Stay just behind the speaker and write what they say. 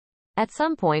At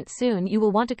some point soon you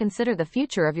will want to consider the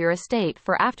future of your estate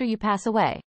for after you pass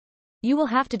away. You will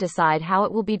have to decide how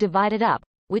it will be divided up,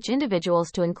 which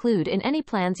individuals to include in any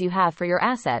plans you have for your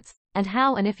assets, and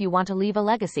how and if you want to leave a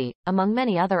legacy, among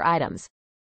many other items.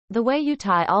 The way you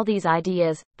tie all these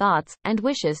ideas, thoughts, and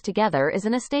wishes together is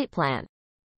an estate plan.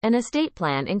 An estate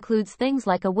plan includes things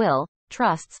like a will,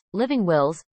 trusts, living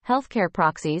wills, healthcare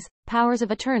proxies, powers of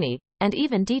attorney, and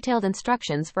even detailed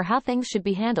instructions for how things should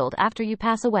be handled after you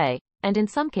pass away, and in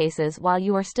some cases while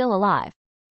you are still alive.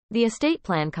 The estate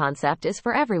plan concept is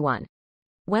for everyone.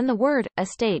 When the word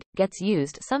estate gets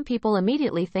used, some people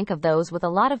immediately think of those with a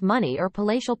lot of money or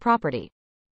palatial property.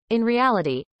 In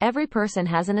reality, every person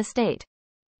has an estate.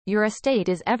 Your estate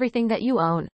is everything that you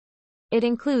own. It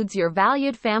includes your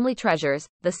valued family treasures,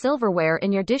 the silverware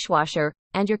in your dishwasher,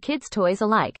 and your kids' toys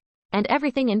alike, and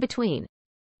everything in between.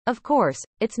 Of course,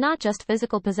 it's not just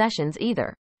physical possessions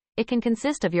either. It can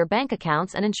consist of your bank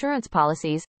accounts and insurance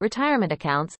policies, retirement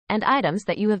accounts, and items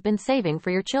that you have been saving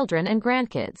for your children and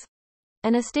grandkids.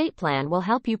 An estate plan will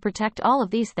help you protect all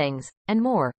of these things, and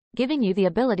more, giving you the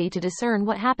ability to discern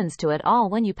what happens to it all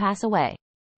when you pass away.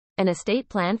 An estate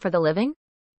plan for the living?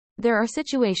 There are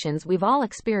situations we've all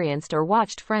experienced or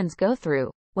watched friends go through,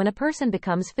 when a person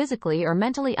becomes physically or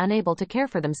mentally unable to care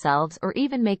for themselves or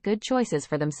even make good choices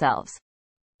for themselves.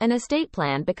 An estate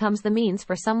plan becomes the means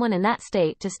for someone in that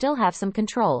state to still have some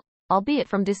control, albeit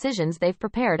from decisions they've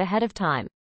prepared ahead of time.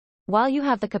 While you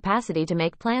have the capacity to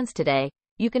make plans today,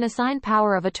 you can assign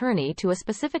power of attorney to a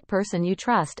specific person you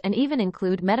trust and even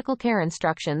include medical care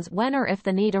instructions when or if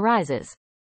the need arises.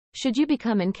 Should you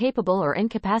become incapable or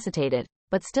incapacitated,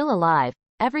 but still alive,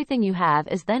 everything you have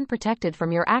is then protected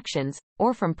from your actions,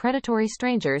 or from predatory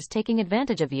strangers taking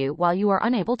advantage of you while you are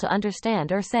unable to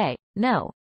understand or say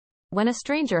no. When a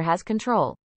stranger has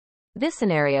control. This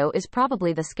scenario is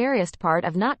probably the scariest part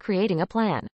of not creating a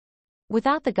plan.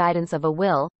 Without the guidance of a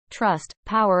will, trust,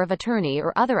 power of attorney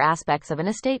or other aspects of an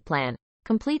estate plan,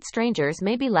 complete strangers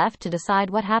may be left to decide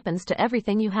what happens to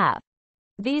everything you have.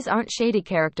 These aren't shady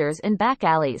characters in back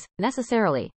alleys,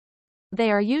 necessarily. They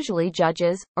are usually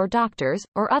judges, or doctors,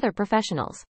 or other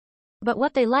professionals. But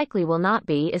what they likely will not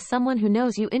be is someone who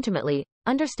knows you intimately,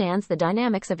 understands the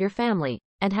dynamics of your family,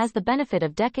 and has the benefit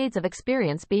of decades of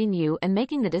experience being you and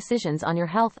making the decisions on your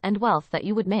health and wealth that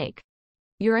you would make.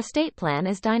 Your estate plan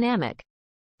is dynamic.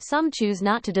 Some choose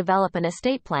not to develop an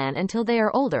estate plan until they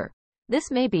are older.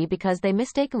 This may be because they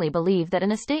mistakenly believe that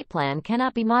an estate plan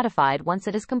cannot be modified once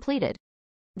it is completed.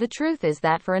 The truth is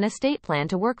that for an estate plan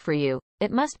to work for you,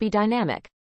 it must be dynamic.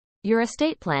 Your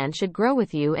estate plan should grow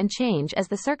with you and change as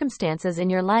the circumstances in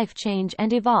your life change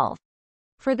and evolve.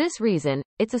 For this reason,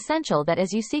 it's essential that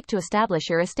as you seek to establish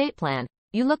your estate plan,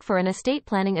 you look for an estate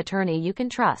planning attorney you can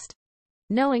trust.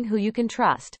 Knowing who you can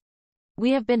trust.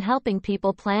 We have been helping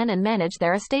people plan and manage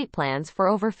their estate plans for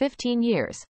over 15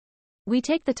 years. We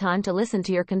take the time to listen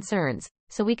to your concerns,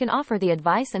 so we can offer the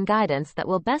advice and guidance that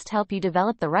will best help you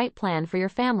develop the right plan for your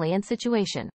family and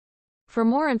situation. For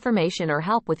more information or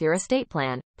help with your estate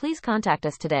plan, please contact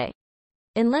us today.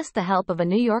 Enlist the help of a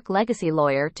New York legacy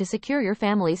lawyer to secure your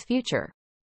family's future.